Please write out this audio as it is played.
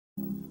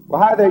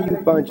Well, hi there, you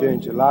bunch of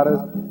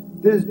enchiladas.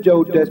 This is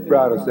Joe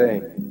Desperado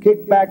saying,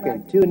 kick back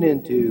and tune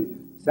into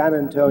San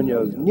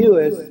Antonio's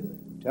newest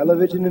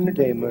television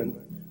entertainment,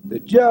 The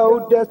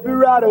Joe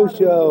Desperado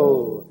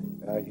Show.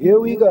 Here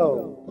we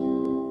go.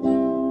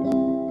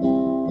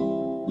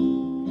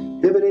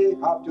 Hibbity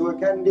hop to a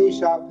candy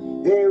shop,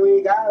 here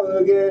we go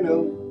again.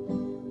 Oh.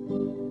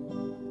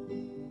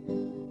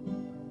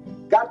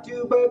 Got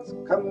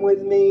 $2, come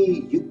with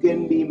me, you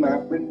can be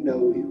my friend.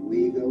 Oh, here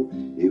we go,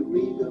 here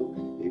we go,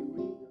 here we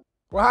go.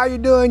 Well, how you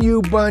doing,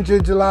 you bunch of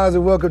enchiladas,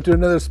 and welcome to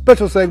another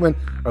special segment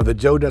of the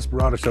Joe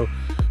Desperado Show.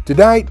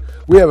 Tonight,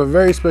 we have a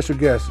very special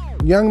guest.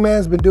 Young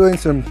man's been doing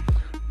some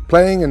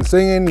playing and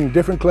singing in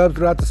different clubs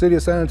throughout the city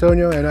of San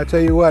Antonio, and I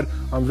tell you what,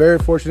 I'm very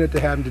fortunate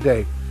to have him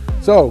today.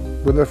 So,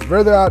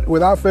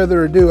 without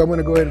further ado, I'm going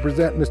to go ahead and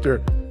present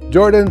Mr.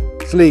 Jordan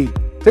Sleed.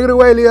 Take it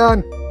away,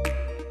 Leon.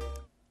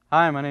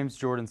 Hi, my name's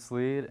Jordan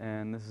Sleed,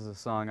 and this is a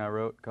song I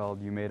wrote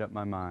called You Made Up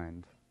My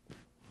Mind.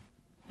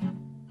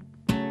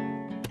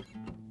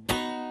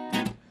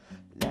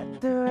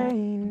 Let the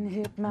rain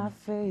hit my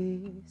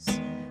face,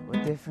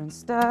 what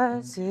difference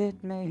does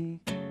it make?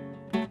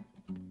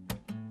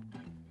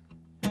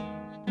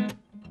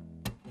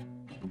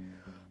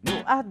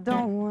 No, I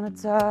don't want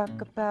to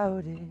talk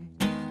about it,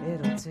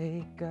 it'll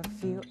take a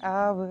few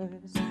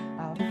hours,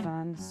 I'll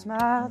find a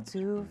smile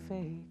to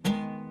fake.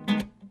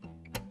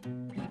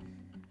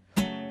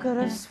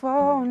 Could've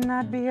sworn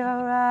I'd be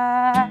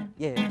alright,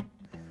 yeah.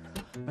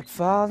 But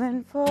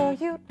falling for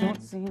you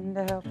don't seem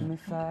to help me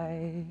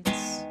fight.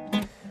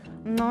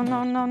 No,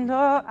 no, no,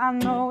 no, I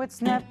know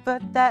it's never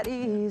that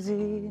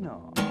easy,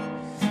 no.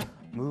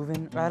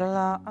 Moving right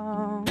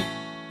along,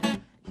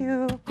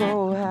 you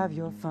go have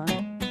your fun.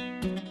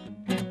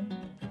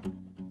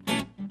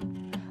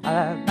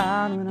 I lie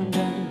down when I'm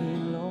done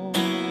being alone.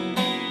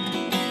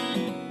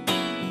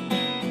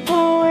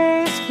 Don't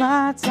waste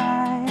my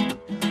time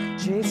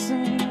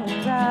chasing you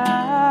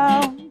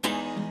around.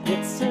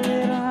 It's a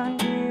little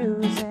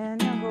confusing,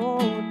 you're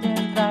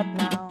holding back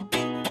now.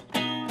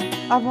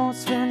 I won't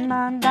spend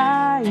my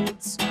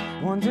nights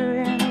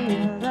wondering who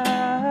you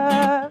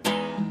love.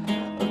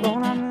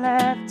 Alone I'm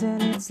left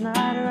and it's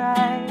not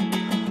right.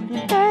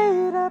 You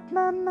made up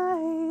my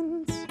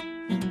mind.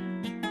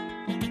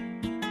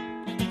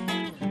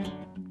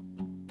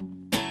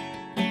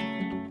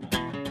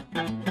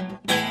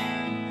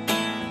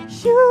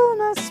 You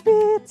must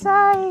be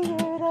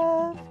tired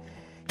of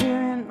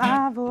hearing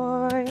my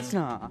voice,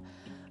 nah,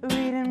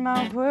 reading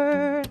my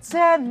words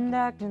and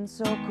acting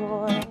so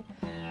coy.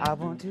 I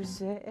want to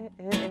say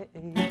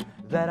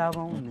that I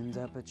won't end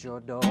up at your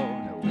door,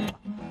 no.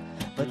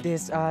 But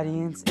this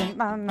audience in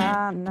my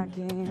mind I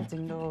can't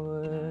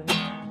ignore.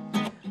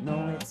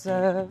 No, it's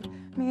of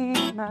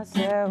me,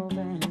 myself,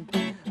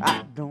 and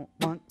I don't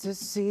want to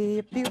see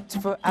your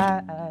beautiful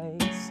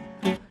eyes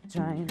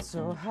trying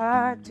so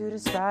hard to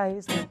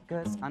disguise me,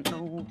 cause I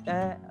know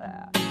that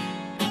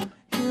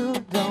you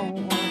don't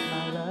want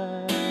my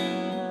love.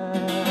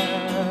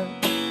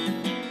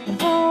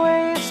 Don't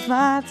waste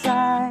my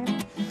time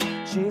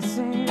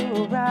chasing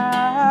you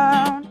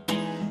around.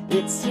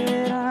 It's a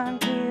little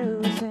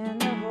confusing,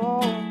 you're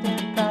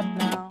holding back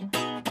now.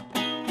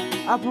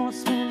 I won't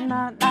spend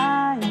my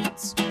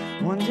nights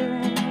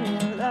wondering who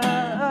you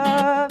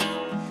love.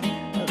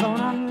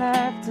 Alone I'm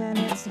left and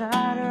it's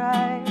not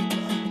right.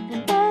 You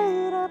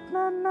made up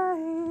my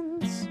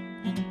mind.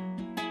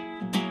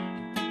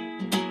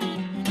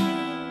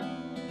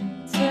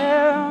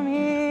 Tell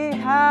me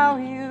how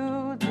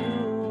you do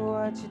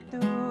what you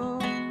do.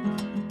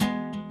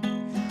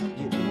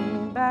 You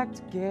lean back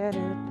to get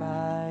it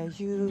by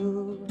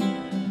you.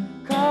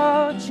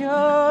 Called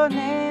your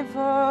name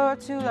for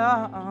too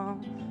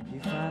long. You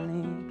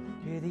finally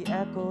hear the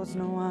echoes.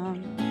 No,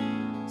 I'm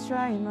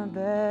trying my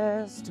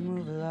best to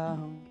move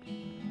along.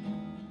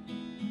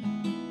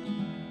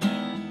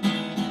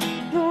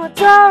 No, I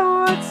don't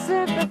want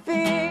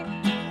sympathy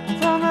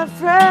from a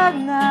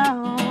friend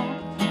now.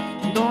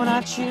 No,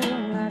 not you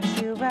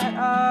at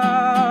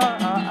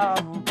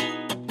all.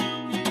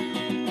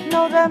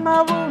 Know that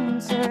my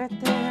wounds hurt,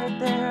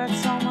 they hurt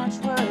so much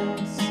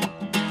worse.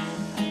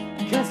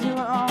 Cause you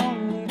were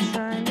only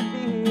trying to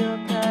be your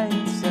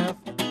kind self.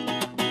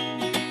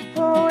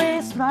 Don't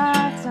waste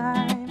my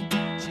time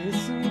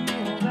chasing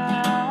you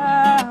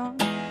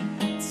around.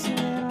 It's a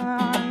little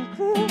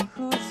unclear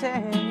who's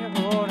saying you're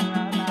holding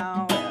right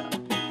now.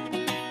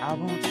 I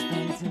won't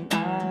spend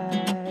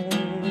tonight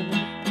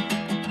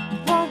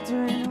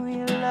wondering who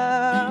you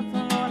love.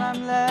 Alone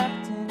I'm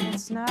left and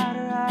it's not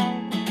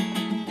right.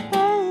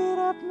 Made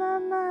up my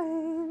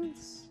mind.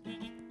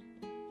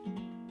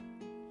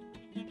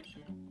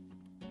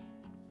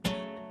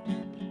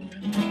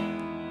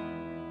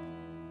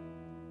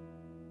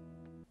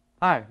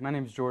 Hi, my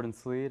name is Jordan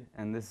Sleed,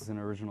 and this is an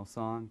original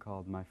song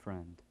called My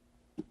Friend.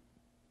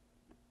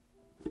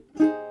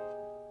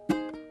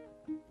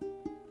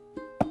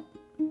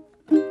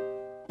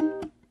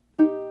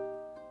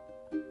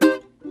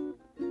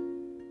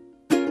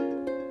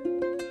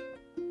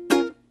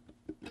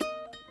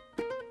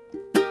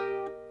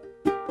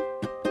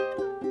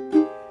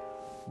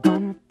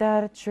 Gone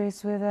without a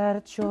trace, without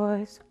a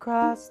choice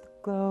across the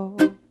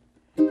globe.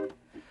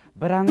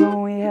 But I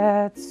know we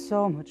had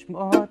so much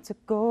more to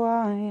go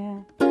on,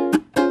 yeah.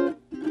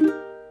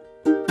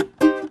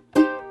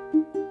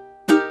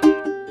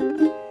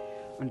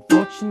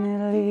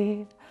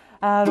 Unfortunately,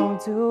 I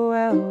don't do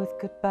well with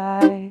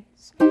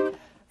goodbyes.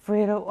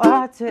 Afraid of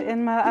water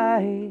in my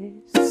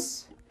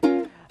eyes.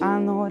 I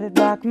know it'd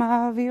block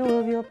my view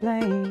of your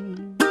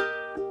plane.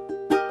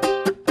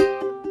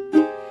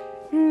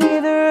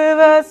 Neither of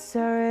us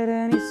are at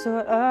any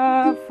sort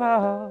of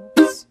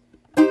faults.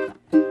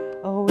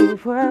 Oh, we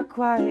were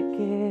quiet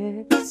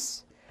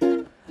kids,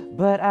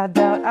 but I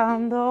doubt I'll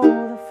know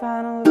the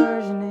final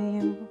version of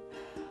you.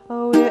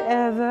 Oh, we're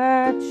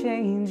ever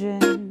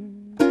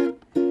changing.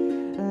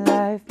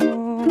 Life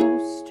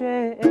moves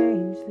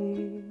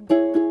strangely.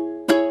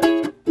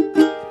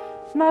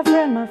 My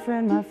friend, my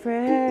friend, my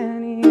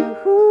friend, you.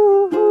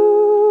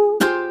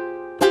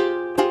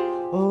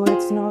 Oh,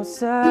 it's no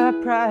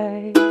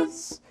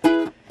surprise.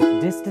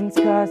 Distance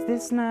caused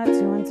this night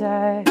to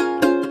untie.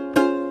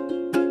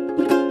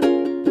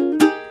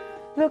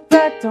 Look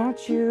back,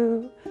 don't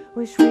you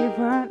wish we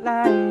weren't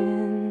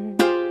lying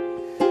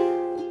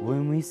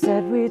when we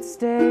said we'd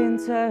stay in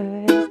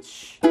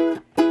touch?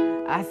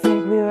 I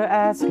think we were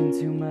asking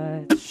too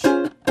much.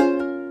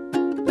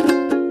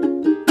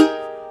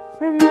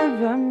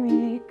 Remember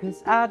me,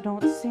 'cause I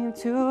don't seem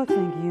to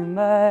think you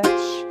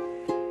much.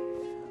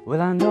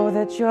 Well, I know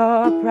that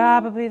you're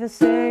probably the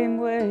same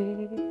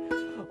way.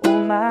 Oh,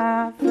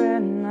 my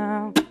friend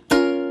now.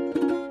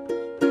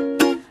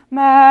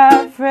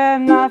 My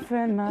friend, my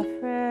friend, my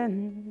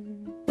friend.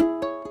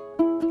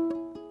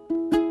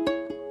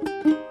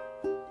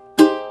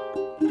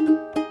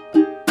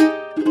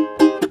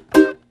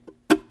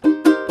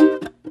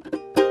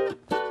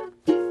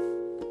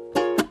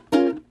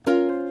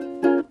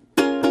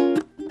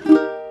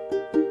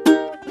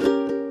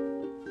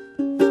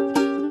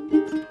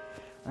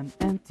 An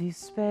empty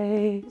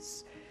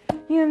space,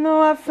 you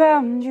know I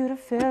found you to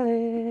fill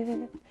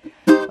it.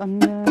 A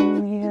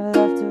million we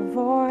left to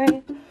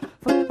void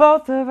for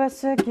both of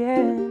us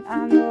again,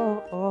 I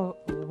know.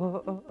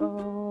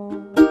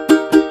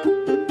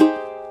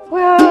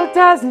 Well,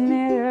 doesn't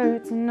it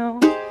hurt to know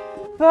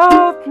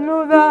both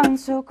move on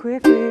so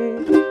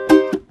quickly?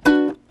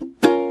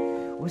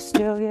 We're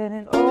still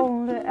getting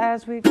older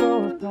as we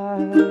grow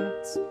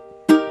apart.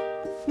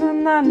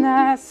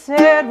 I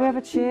said we're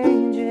ever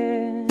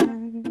changing,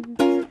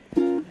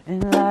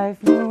 and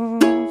life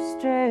moves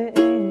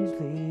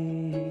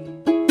strangely.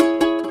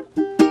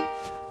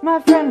 My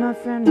friend, my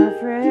friend, my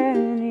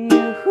friend, you.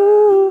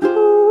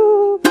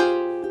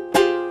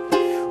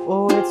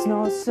 Oh, it's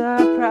no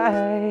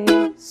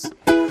surprise.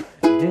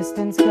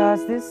 Distance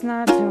caused this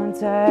night to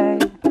untie.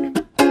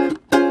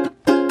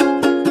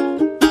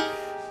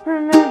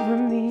 Remember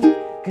me,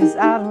 'cause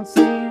I don't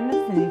seem to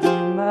think you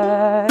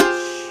much.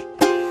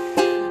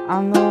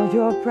 I know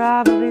you're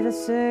probably the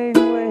same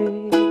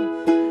way.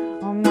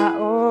 Oh, my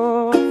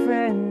old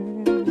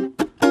friend.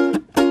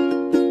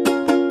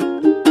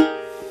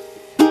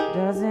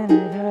 Doesn't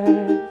it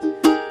hurt?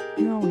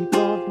 You know we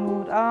both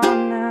moved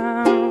on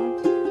now.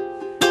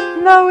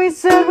 No, we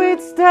said we'd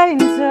stay in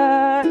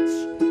touch.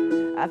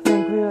 I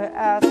think we were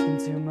asking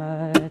too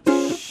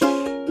much.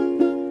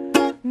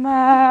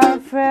 My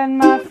friend,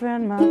 my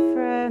friend, my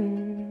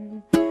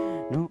friend.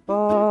 No,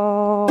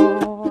 oh,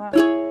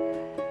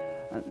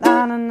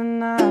 na na na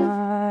na,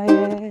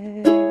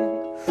 yeah.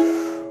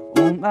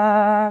 Oh,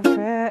 my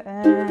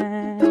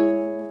friend.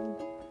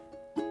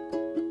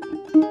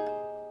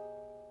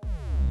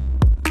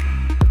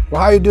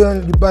 Well, how you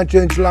doing, you bunch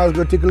of enchiladas?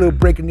 Gonna take a little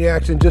break in the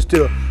action just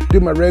to do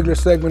my regular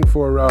segment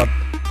for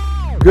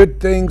good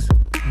things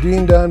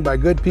being done by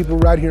good people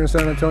right here in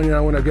San Antonio.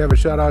 I want to give a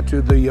shout out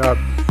to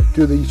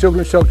the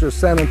Children's Shelter of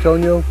San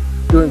Antonio,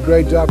 doing a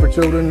great job for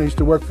children. I used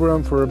to work for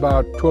them for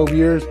about 12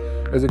 years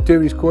as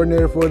activities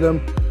coordinator for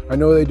them. I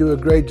know they do a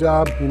great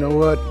job. You know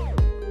what?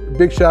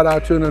 Big shout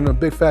out to them and a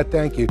big fat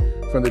thank you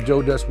from the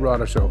Joe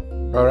Desperado Show.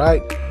 All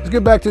right, let's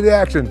get back to the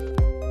action.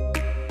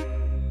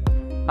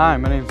 Hi,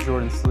 my name's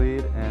Jordan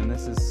Sleed, and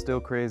this is Still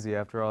Crazy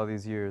After All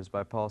These Years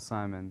by Paul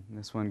Simon.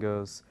 This one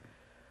goes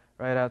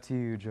right out to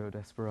you, Joe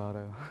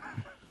Desperado.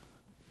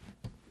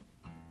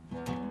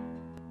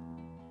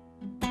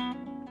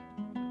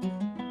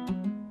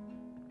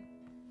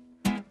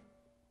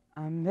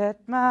 I met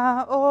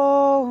my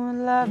old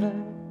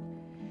lover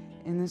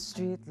in the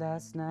street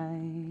last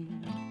night.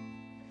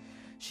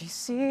 She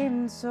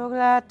seemed so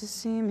glad to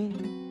see me,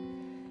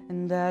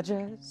 and I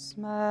just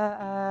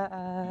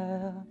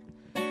smiled.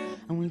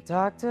 And we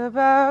talked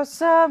about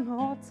some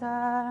old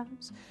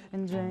times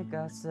and drank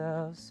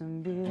ourselves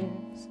some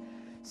beers.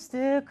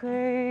 Still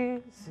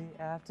crazy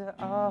after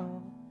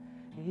all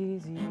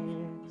these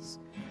years.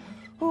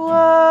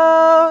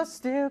 Whoa,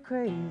 still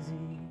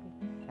crazy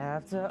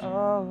after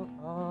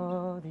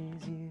all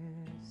these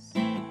years.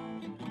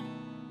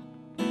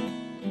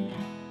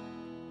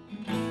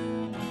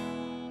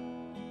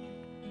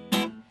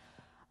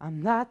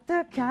 I'm not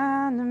the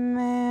kind of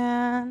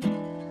man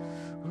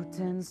who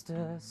tends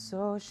to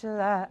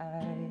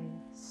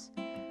socialize.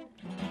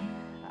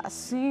 I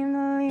seem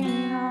to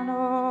lean on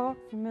old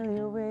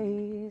familiar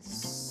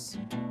ways,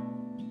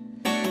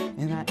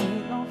 and I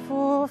ain't no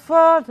fool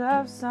for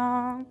love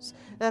songs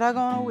that are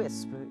gonna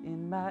whisper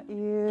in my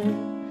ear.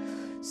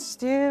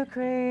 Still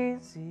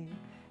crazy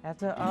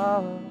after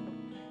all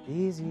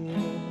these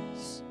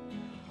years.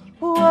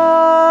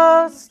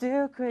 Whoa,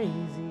 still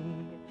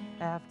crazy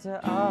after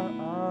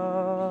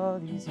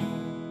all these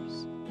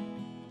years.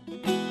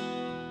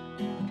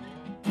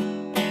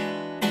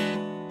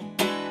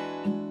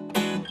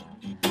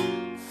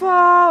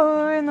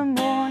 Four in the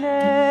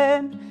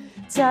morning,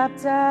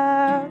 tapped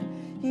out,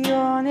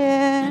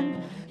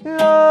 yawning,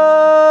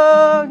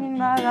 longing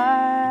my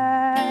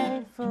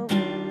life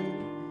away.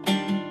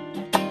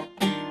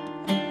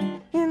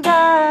 And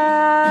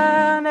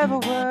I never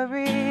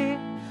worry,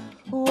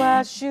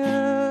 why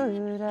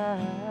should I?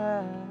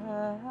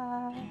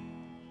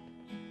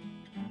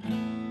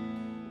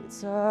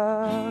 It's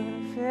all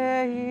gonna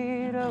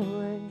fade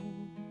away.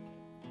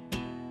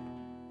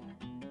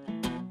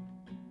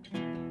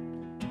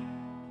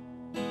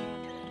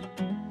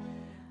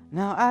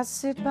 Now I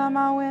sit by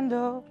my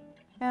window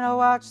and I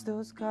watch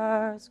those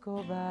cars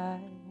go by.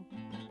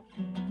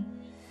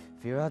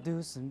 Fear I'll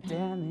do some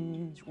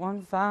damage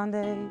one fine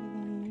day,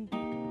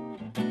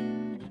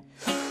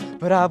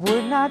 but I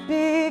would not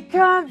be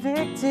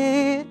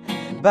convicted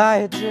by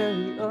a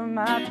jury of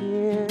my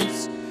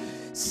peers.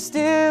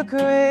 Still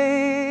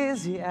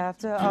crazy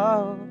after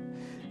all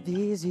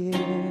these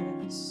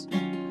years.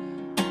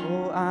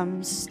 Oh,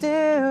 I'm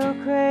still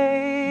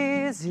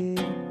crazy.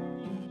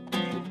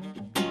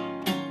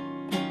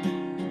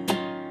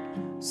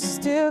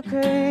 Still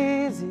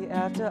crazy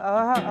after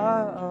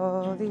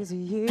all these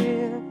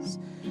years.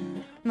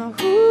 Now,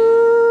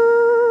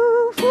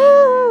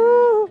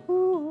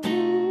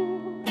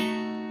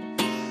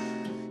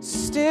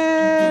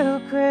 still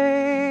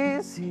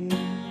crazy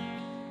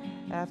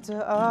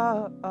after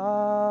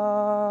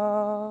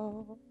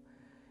all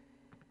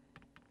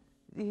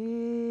these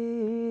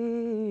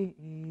years.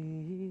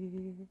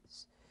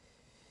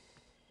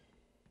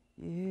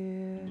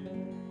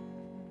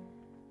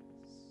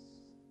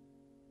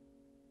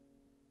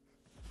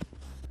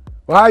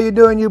 Well, how you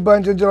doing, you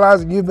bunch of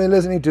July's? You've been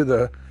listening to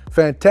the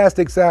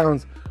fantastic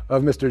sounds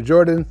of Mr.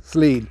 Jordan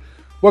Sleed.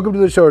 Welcome to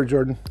the show,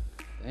 Jordan.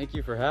 Thank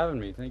you for having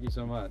me. Thank you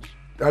so much.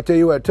 I'll tell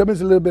you what, tell me a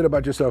little bit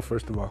about yourself,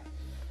 first of all.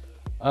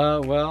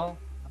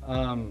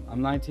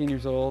 I'm 19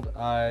 years old.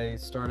 I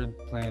started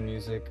playing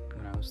music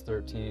when I was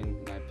 13,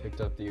 and I picked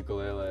up the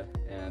ukulele,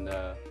 and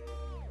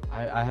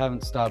I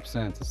haven't stopped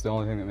since. It's the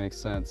only thing that makes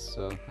sense,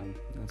 so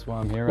that's why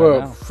I'm here right now.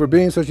 Well, for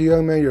being such a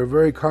young man, you're a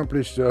very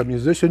accomplished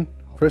musician,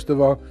 first of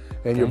all,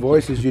 and your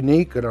voice is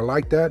unique, and I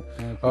like that.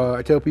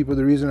 I tell people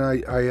the reason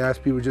I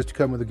ask people just to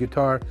come with a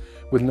guitar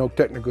with no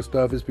technical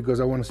stuff is because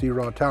I want to see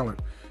raw talent.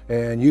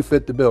 And you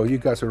fit the bill. You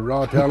got some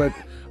raw talent.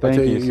 I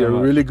tell you, you're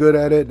really good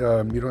at it.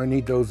 You don't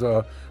need those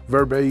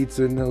verbates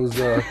and those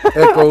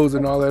echoes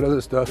and all that other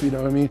stuff. You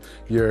know what I mean?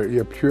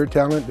 You're pure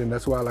talent, and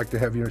that's why I like to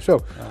have you on the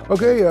show.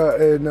 Okay,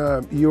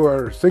 and you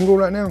are single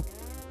right now?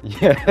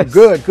 Yes.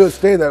 Good.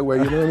 Stay that way.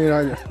 You know what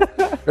I mean?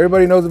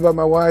 Everybody knows about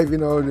my wife. You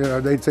know,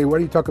 they'd say, "Why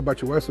do you talk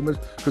about your wife so much?"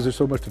 Because there's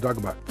so much to talk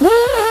about.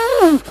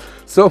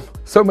 So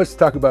much to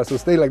talk about. So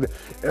stay like that.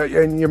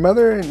 And your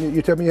mother? And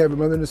you tell me you have a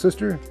mother and a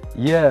sister?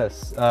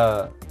 Yes.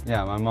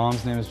 Yeah. My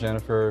mom's name is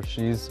Jennifer.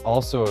 She's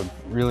also a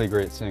really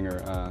great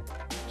singer.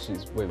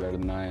 She's way better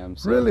than I am.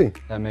 So really?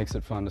 That makes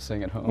it fun to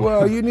sing at home.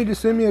 Well, you need to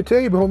send me a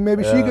tape.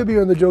 Maybe she could be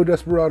on the Joe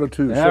Desperado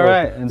too. Yeah, so,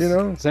 right. And you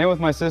know? Same with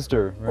my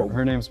sister.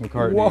 Her name's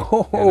McCartney.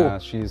 Whoa. And,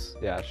 she's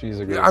a great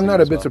singer. I'm not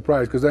a bit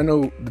surprised because I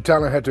know the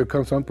talent had to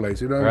come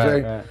someplace. You know what I'm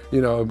saying? Right.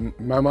 You know,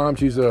 my mom,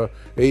 she's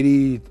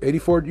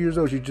 84 years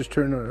old. She just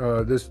turned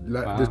this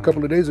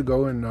couple of days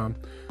ago, and of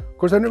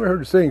course I never heard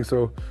her sing.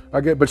 So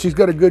but she's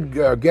got a good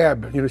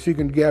gab. You know, she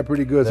can gab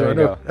pretty good. There so I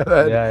know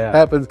that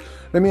happens.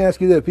 Let me ask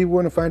you this: if people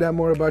want to find out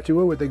more about you,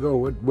 where would they go?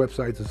 What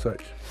websites and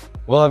such?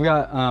 Well, I've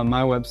got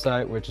my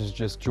website, which is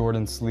just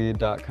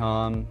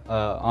jordansleed.com.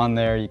 On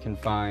there, you can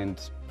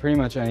find pretty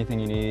much anything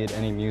you need,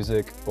 any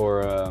music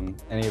or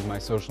any of my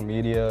social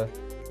media.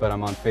 But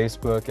I'm on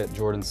Facebook at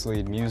Jordan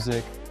Sleed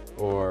Music,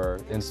 or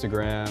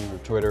Instagram or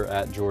Twitter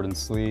at Jordan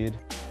Sleed.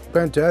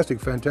 Fantastic.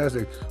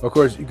 Of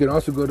course, you can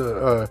also go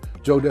to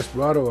Joe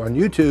Desperado on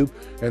YouTube,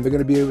 and you're going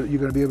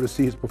to be able to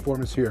see his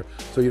performance here.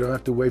 So you don't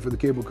have to wait for the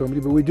cable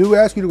company. But we do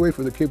ask you to wait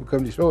for the cable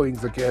company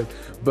showings again.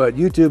 But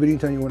YouTube,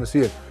 anytime you want to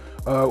see it.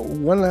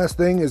 One last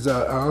thing is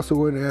I also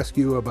want to ask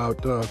you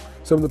about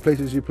some of the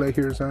places you play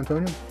here in San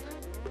Antonio.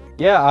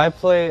 Yeah,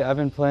 I've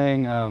been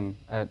playing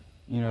at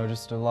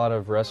just a lot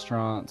of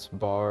restaurants,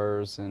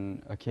 bars,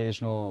 and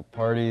occasional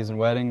parties and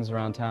weddings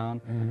around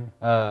town.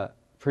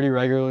 Pretty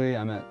regularly,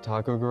 I'm at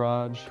Taco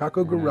Garage.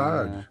 Taco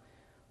Garage.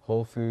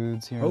 Whole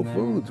Foods here Whole and there.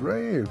 Foods,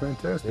 right?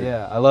 Fantastic.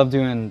 Yeah, I love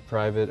doing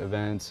private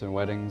events and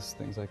weddings,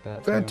 things like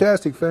that.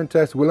 Fantastic,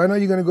 fantastic. Well, I know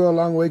you're going to go a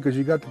long way because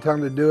you got the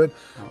time to do it.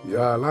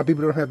 A lot of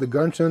people don't have the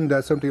gumption.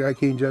 That's something I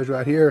can't judge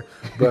right here.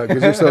 But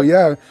cause you're so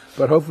young.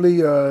 But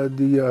hopefully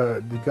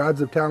the gods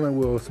of talent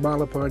will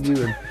smile upon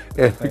you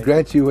and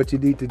grant you what you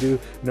need to do.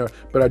 No,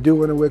 but I do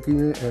want to welcome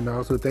you and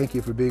also thank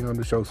you for being on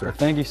the show, sir. Well,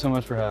 thank you so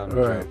much for having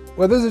me. All right.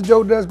 Well, this is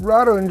Joe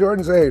Desperado and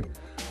Jordan Sleed.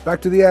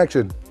 Back to the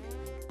action.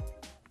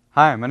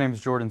 Hi, my name is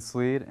Jordan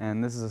Sleed,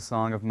 and this is a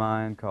song of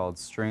mine called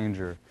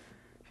Stranger.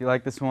 If you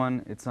like this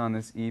one, it's on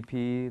this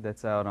EP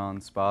that's out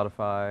on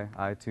Spotify,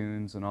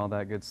 iTunes, and all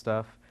that good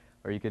stuff.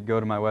 Or you could go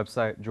to my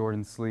website,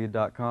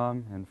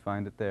 jordansleed.com, and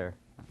find it there.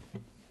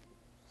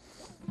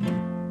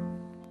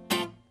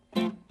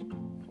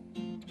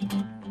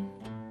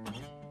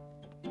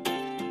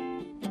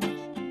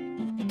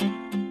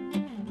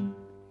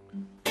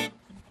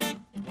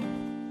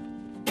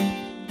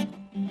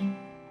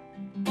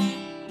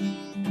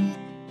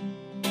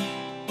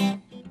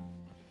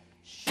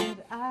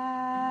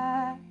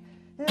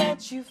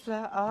 You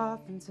fly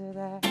off into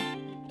that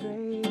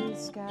gray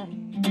sky,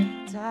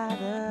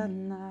 tired of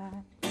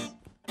nights,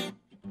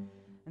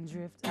 and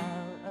drift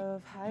out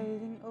of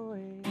hiding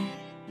away.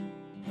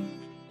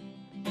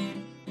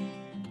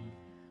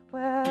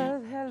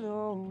 Well,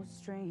 hello,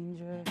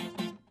 stranger.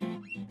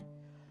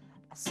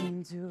 I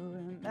seem to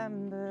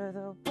remember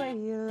the way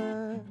you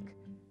look,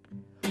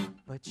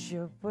 but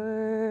your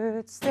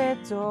words, they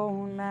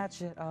don't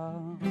match at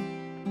all.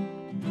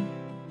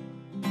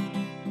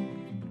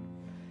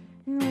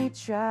 We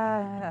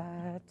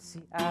tried to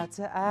see eye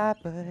to eye,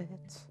 but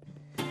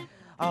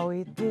all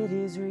we did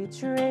is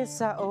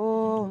retrace our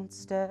old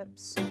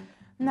steps.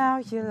 Now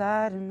you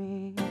lie to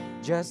me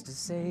just to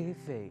save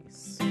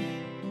face.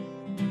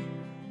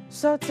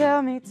 So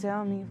tell me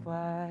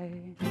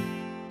why.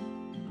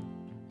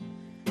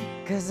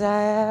 'Cause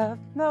I have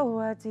no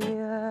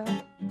idea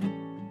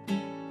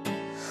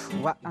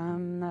why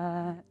I'm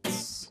not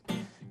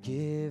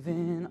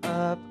giving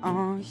up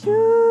on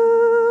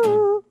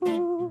you.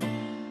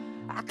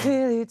 I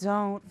clearly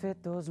don't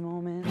fit those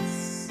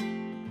moments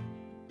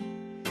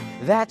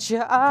that you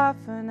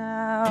offer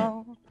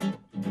now.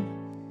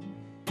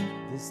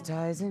 This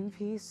ties in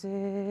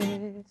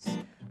pieces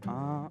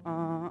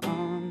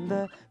on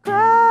the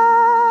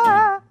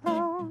ground.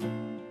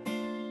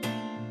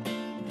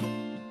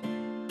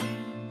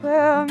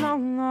 Well, no.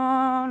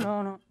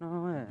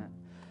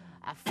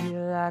 I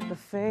feel like a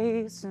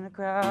face in a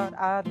crowd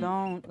I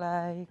don't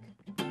like,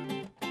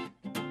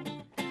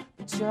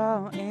 but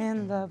you're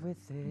in love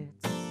with it,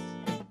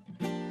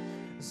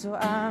 so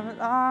I'm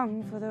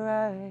along for the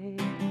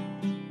ride.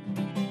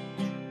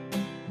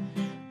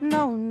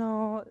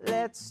 No,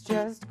 let's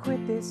just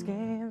quit this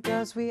game,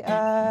 'cause we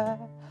are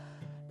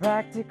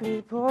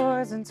practically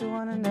poison to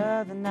one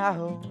another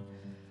now.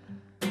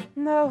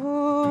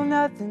 No,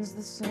 nothing's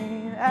the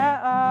same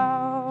at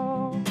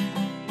all.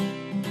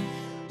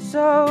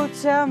 So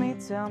tell me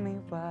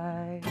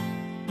why.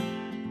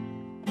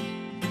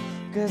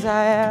 'Cause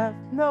I have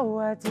no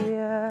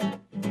idea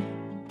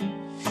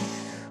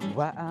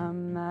why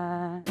I'm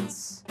not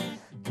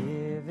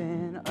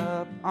giving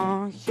up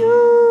on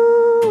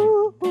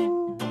you.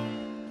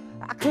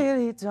 I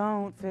clearly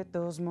don't fit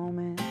those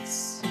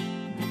moments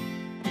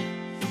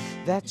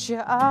that you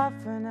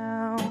offer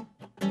now.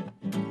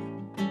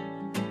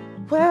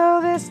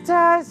 Well, this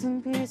ties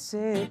in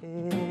pieces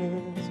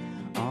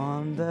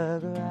on the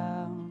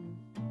ground.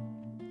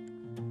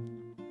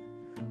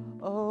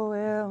 Oh,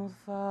 we'll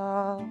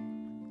fall.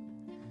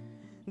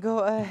 Go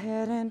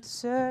ahead and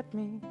desert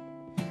me.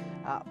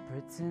 I'll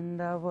pretend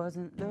I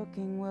wasn't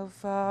looking, we'll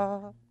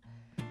fall.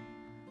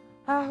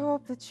 I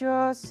hope that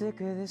you're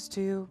sick of this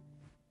too.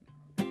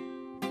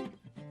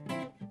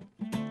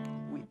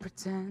 We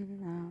pretend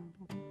now.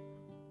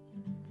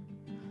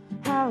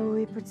 How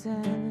we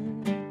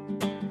pretend.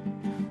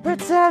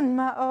 Pretend,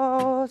 my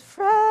old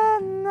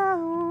friend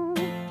now.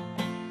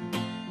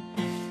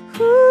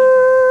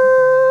 Ooh.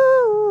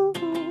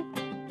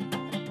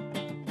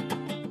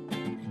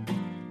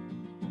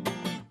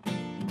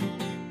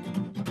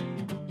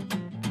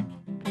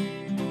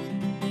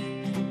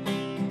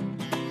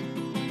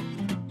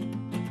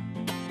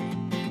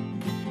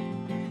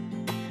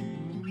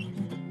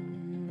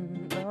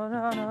 No.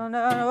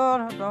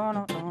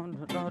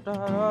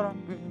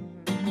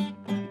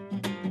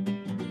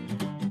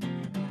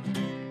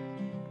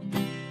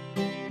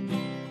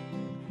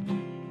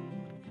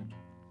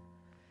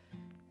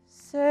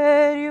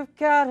 Said you've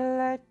gotta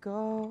let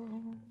go.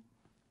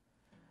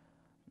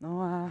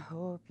 No, I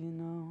hope you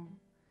know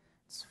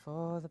it's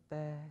for the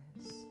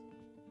best.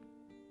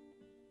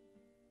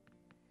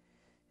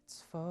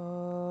 It's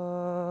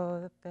for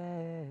the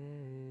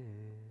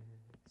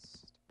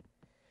best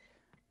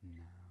now.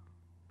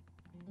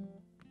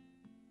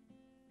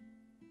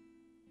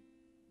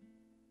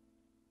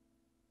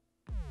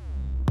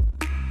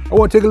 I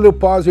want to take a little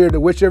pause here to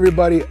wish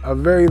everybody a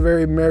very,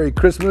 very Merry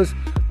Christmas.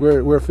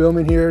 We're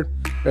filming here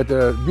at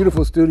the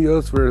beautiful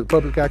studios for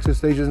public access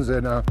stations.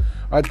 And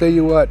I tell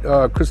you what,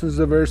 Christmas is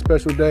a very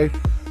special day.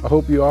 I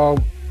hope you all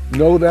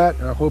know that.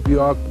 I hope you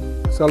all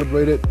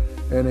celebrate it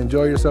and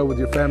enjoy yourself with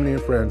your family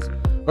and friends.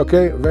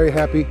 Okay, very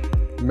happy,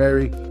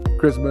 Merry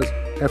Christmas.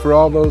 And for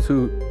all those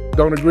who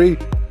don't agree,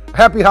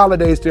 happy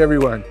holidays to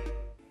everyone.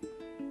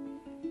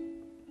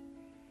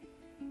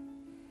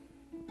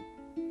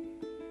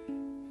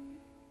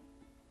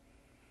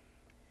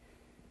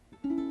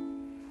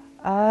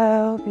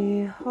 I'll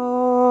be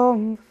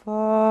home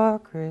for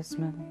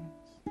Christmas.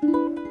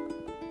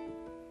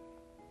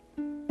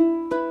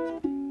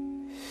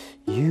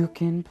 You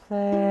can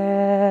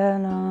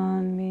plan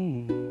on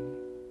me.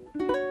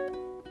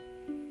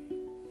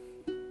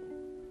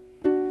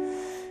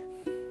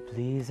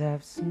 Please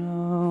have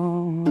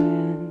snow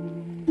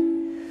and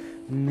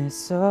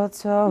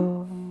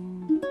mistletoe,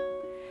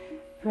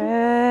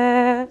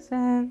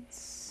 presents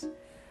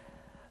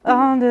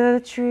under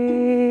the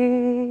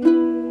tree.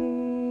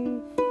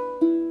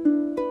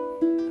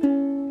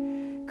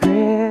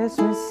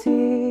 Christmas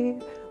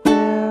Eve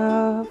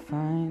will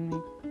find me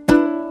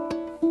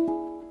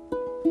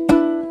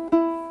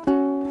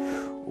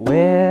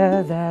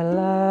where that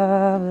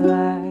love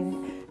light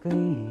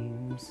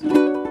gleams.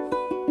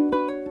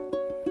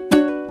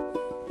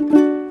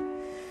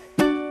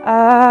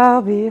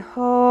 I'll be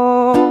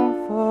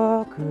home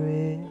for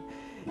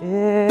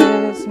Christmas,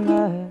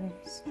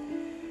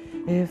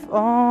 if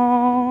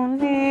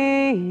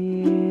only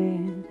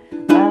in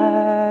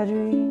my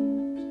dreams.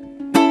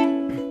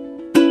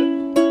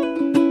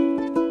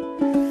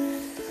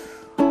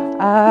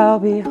 I'll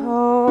be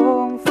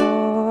home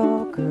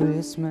for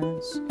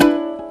Christmas.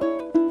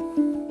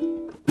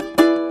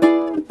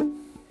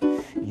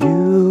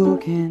 You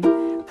can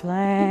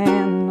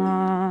plan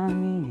on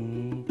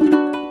me.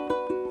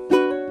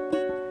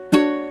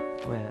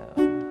 Well,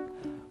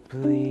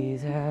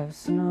 please have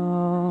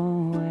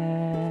snow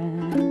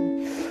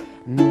and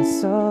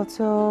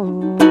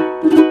mistletoe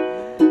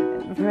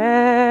and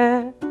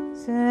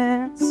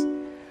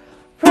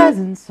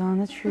presents on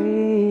the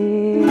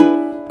tree.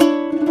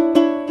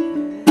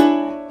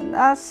 And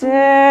I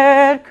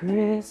said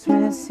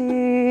Christmas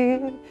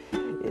Eve,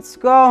 it's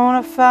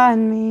gonna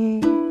find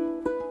me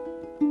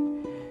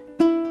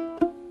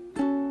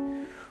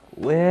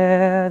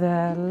where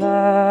that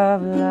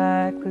love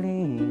light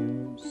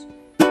gleams.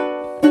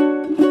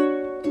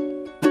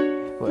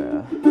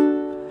 Well,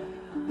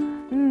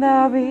 and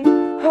I'll be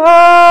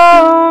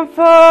home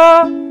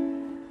for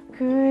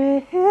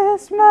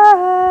Christmas,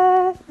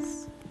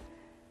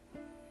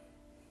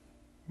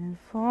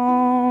 if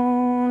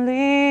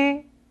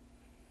only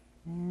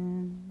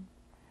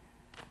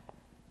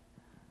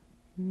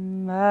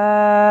in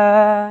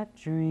my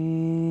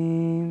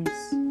dreams.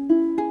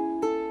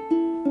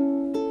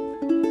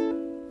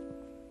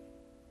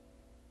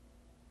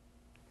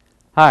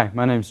 Hi,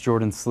 my name's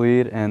Jordan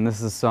Sleed, and this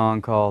is a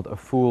song called A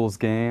Fool's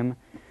Game.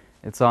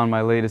 It's on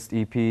my latest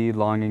EP,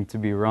 Longing to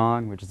Be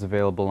Wrong, which is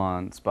available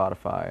on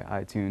Spotify,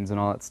 iTunes, and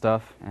all that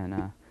stuff. And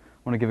I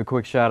want to give a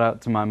quick shout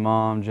out to my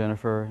mom,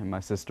 Jennifer, and my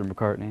sister,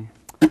 McCartney.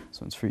 This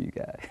one's for you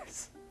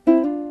guys.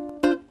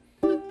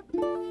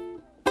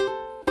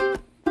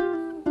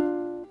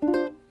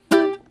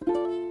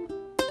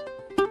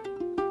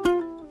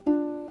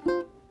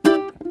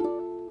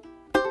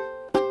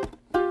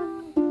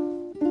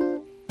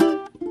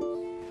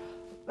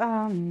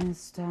 Around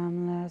this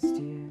time last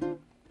year,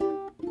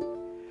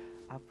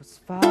 I was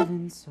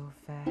falling so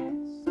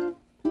fast.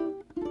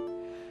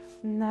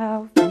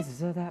 Now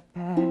pieces of that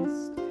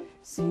past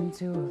seem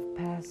to have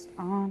passed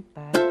on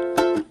by.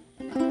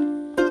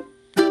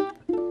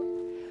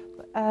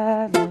 But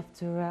I'd love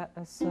to write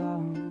a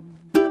song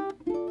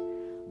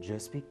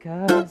just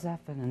because I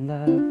fell in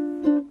love,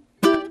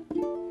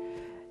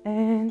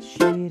 and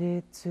she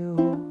did too.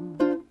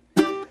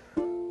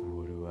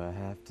 What do I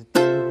have to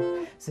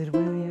do? Said,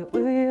 will you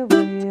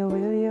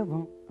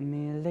want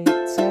me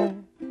later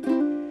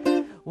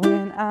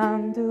when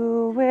I'm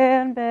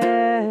doing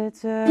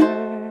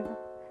better?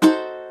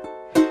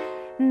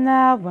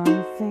 Now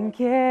I'm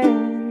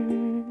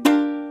thinking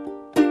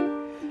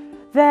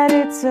that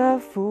it's a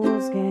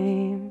fool's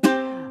game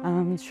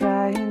I'm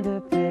trying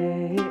to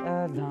play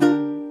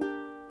along.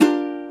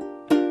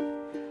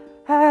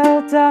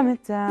 I'll dumb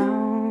it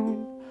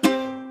down,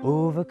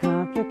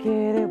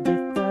 overcomplicate it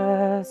with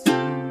the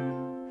song.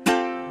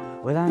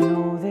 Well, I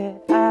know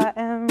that I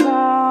am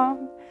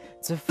wrong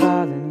to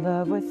fall in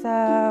love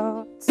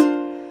without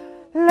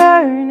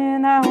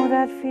learning how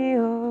that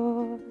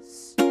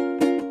feels.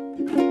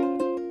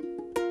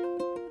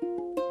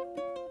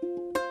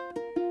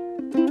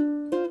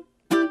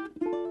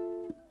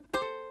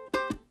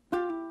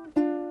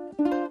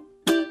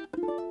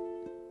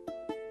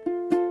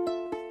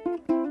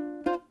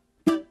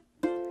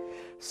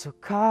 So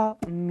call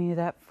me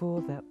that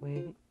fool that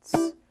waits,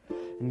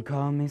 and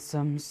call me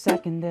some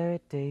secondary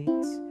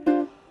dates.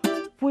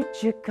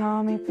 Would you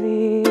call me,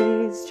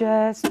 please?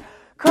 Just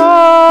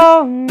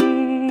call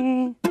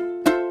me.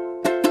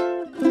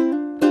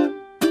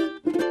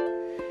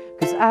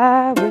 'Cause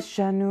I wish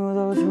I knew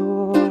those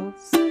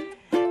rules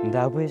and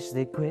I wish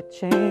they quit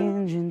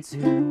changing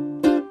too.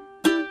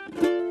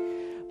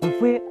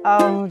 But we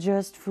all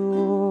just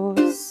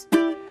fools,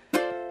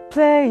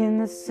 playing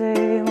the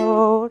same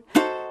old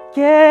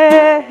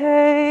game.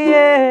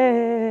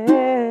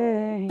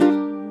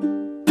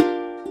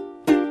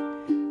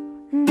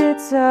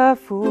 It's a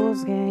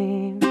fool's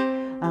game,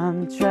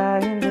 I'm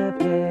trying to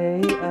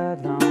play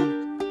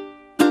along.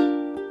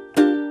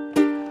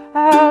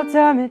 I'll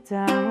dumb it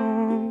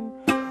down,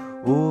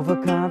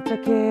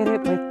 overcomplicate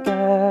it with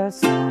the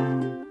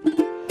song.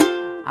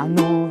 I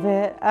know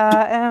that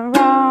I am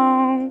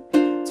wrong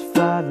to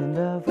fall in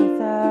love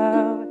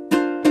without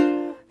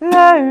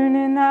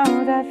learning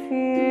how that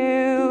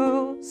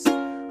feels.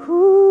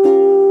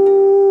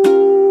 Ooh.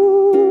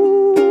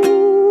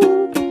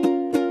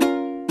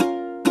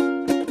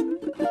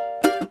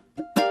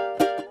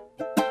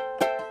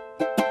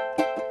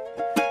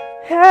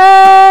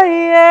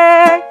 Hey,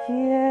 yeah,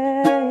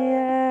 yeah,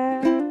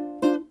 yeah.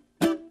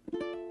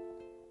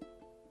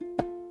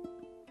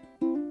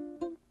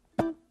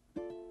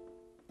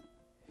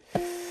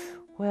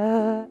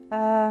 Well,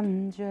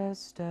 I'm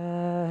just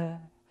a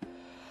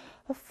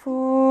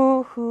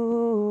fool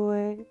who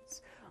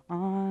waits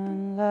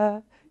on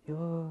love.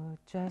 You're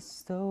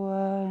just the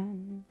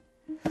one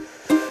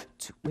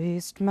to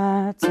waste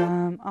my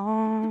time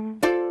on.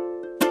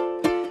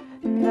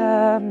 And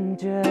I'm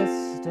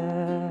just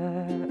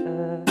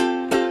a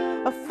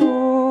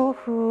fool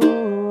who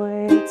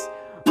waits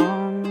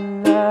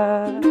on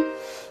love.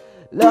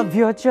 Love,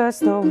 you're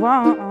just the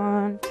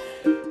one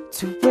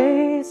to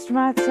waste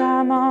my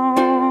time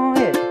on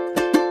it.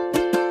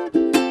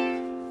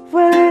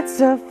 Well,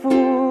 it's a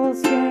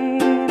fool's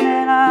game,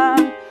 and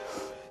I'm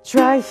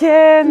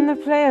trying to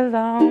play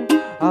along.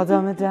 I'll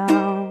dumb it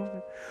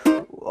down,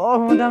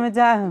 oh, dumb it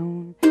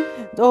down,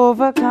 and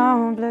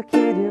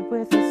overcomplicate it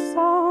with a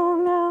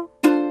song now.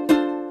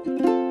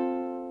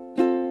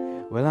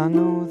 Well, I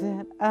know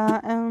that I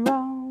am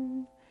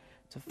wrong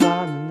to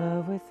fall in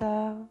love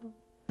without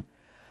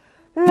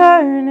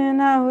learning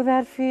how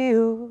that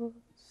feels.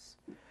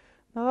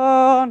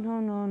 No, no,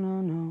 no,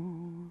 no, no.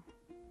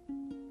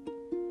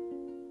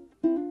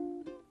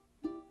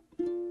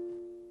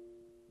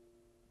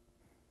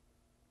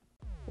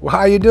 Well,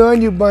 how you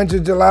doing, you bunch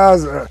of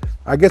July's?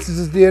 I guess this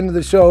is the end of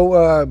the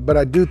show, but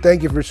I do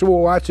thank you for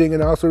sure watching,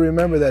 and also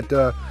remember that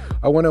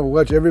I want to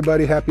wish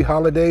everybody happy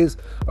holidays.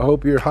 I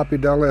hope your happy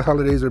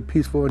holidays are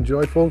peaceful and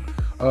joyful.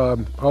 I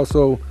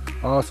also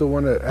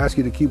want to ask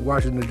you to keep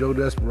watching the Joe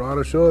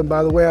Desperado show. And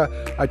by the way,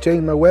 I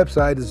changed my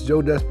website. It's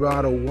Joe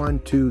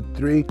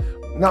Desperado123.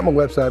 Not my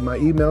website, my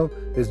email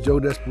is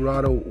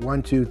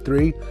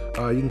joedesperado123.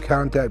 You can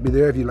contact me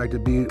there if you'd like to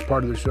be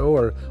part of the show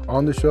or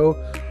on the show.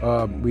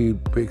 We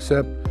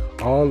accept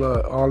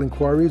all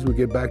inquiries. We'll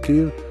get back to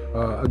you.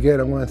 Again,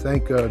 I want to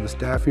thank the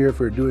staff here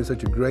for doing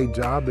such a great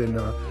job. And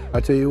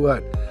I tell you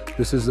what,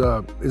 this has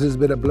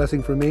been a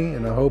blessing for me,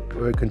 and I hope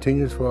it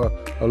continues for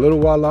a little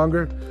while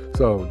longer.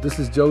 So this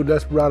is Joe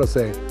Desperado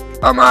saying,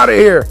 I'm out of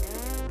here.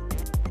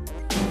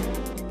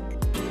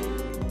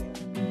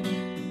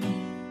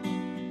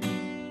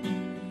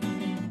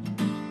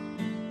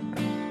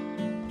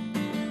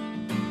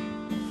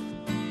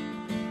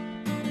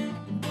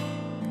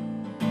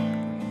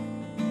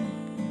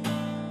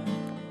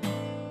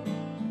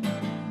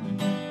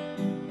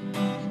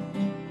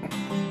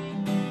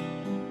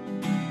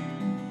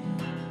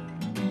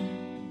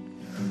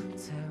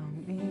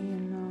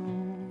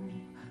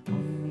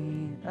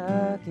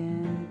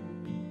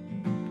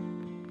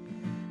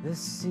 The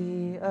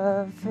sea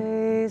of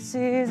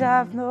faces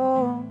I've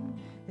known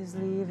is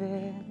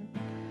leaving,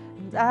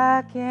 and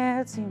I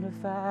can't seem to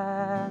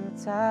find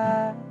the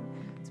time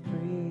to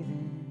breathe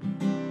in.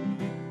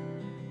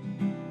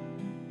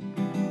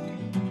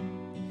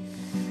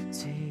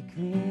 Take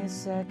me a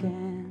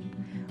second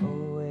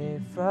away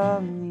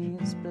from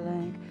these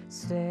blank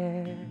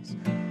stares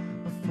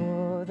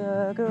before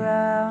the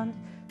ground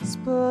is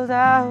pulled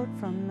out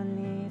from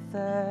beneath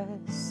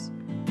us.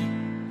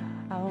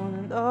 I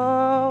wanna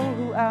know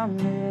who I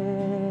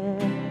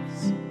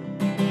miss.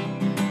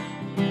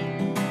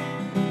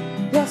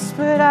 Yes,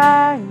 but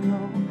I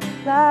know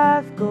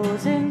life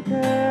goes in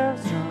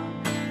curves,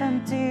 on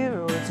empty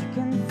roads. You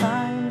can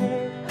find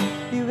it,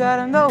 you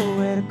gotta know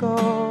where to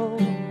go.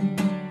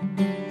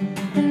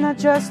 And I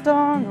just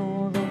don't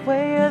know the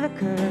way of the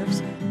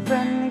curves.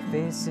 Friendly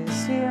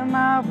faces, hear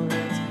my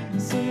words.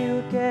 See you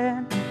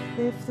again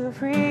if the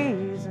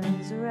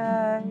reason's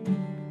right.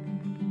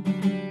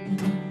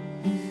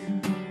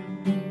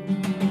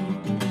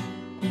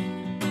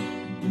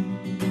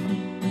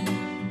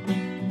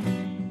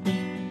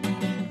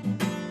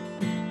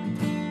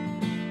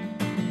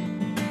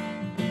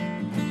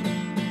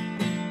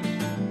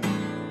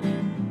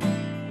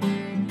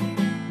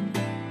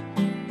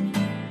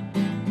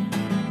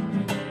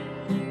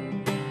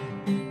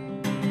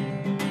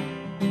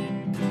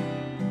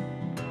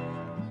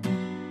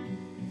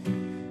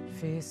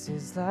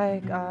 Faces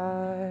like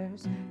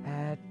ours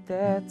at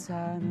their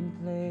time and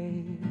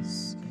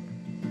place,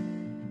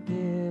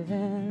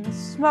 given the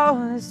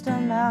smallest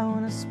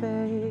amount of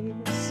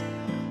space.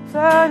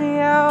 turning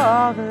out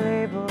all the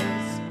labels.